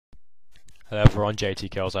Hello everyone,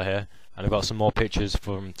 JTkilzo here, and I've got some more pictures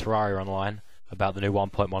from Terraria Online about the new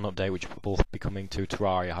 1.1 update which will be coming to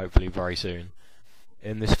Terraria hopefully very soon.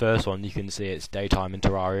 In this first one you can see it's daytime in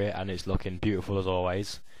Terraria and it's looking beautiful as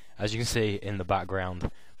always. As you can see in the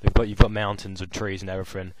background, you've got mountains and trees and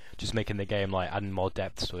everything, just making the game like adding more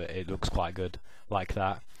depth to it. It looks quite good like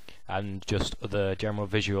that, and just the general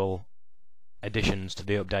visual additions to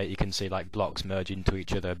the update. You can see like blocks merge into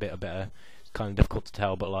each other a bit better. Kind of difficult to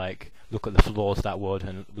tell, but like look at the floors of that wood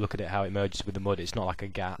and look at it how it merges with the mud. It's not like a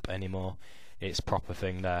gap anymore, it's proper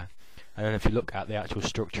thing there. And then if you look at the actual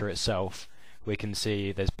structure itself, we can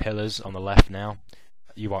see there's pillars on the left now.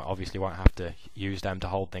 You obviously won't have to use them to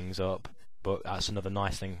hold things up, but that's another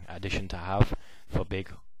nice thing addition to have for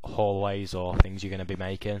big hallways or things you're going to be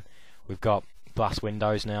making. We've got glass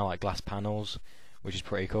windows now, like glass panels, which is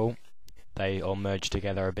pretty cool. They all merge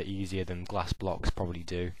together a bit easier than glass blocks probably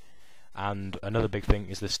do. And another big thing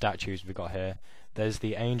is the statues we've got here. There's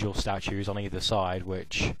the angel statues on either side,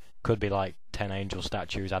 which could be like 10 angel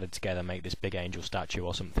statues added together make this big angel statue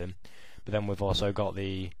or something. But then we've also got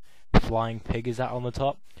the flying pig, is that on the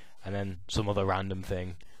top, and then some other random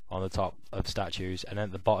thing on the top of statues. And then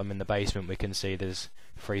at the bottom in the basement we can see there's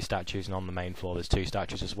 3 statues, and on the main floor there's 2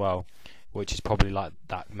 statues as well, which is probably like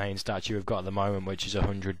that main statue we've got at the moment, which is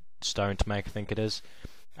 100 stone to make, I think it is.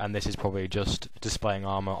 And this is probably just displaying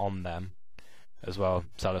armour on them as well,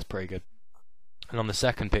 so that's pretty good. And on the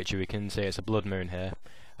second picture we can see it's a blood moon here,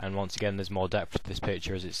 and once again there's more depth to this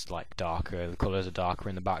picture as it's like darker, the colours are darker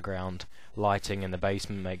in the background, lighting in the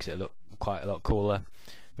basement makes it look quite a lot cooler,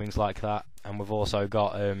 things like that. And we've also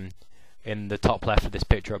got in the top left of this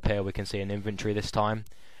picture up here we can see an inventory this time,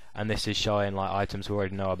 and this is showing like items we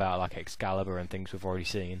already know about, like Excalibur and things we've already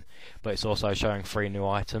seen, but it's also showing 3 new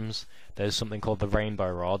items. There's something called the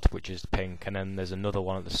rainbow rod, which is pink, and then there's another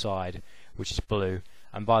one at the side which is blue,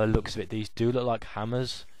 and by the looks of it these do look like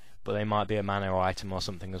hammers, but they might be a mana item or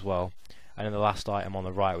something as well. And then the last item on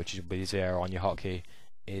the right, which will be 0 on your hotkey,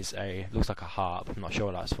 is looks like a harp. I'm not sure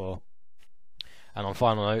what that's for. And on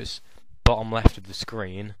final notes, bottom left of the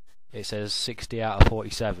screen it says 60 out of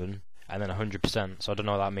 47 and then 100%, so I don't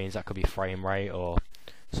know what that means. That could be frame rate or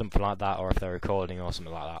something like that, or if they're recording or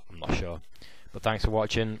something like that, I'm not sure. But thanks for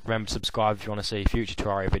watching. Remember to subscribe if you want to see future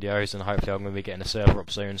Terraria videos, and hopefully I'm going to be getting a server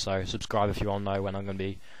up soon, so subscribe if you want to know when I'm going to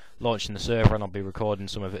be launching the server, and I'll be recording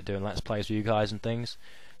some of it, doing let's plays with you guys and things.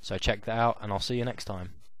 So check that out, and I'll see you next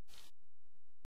time.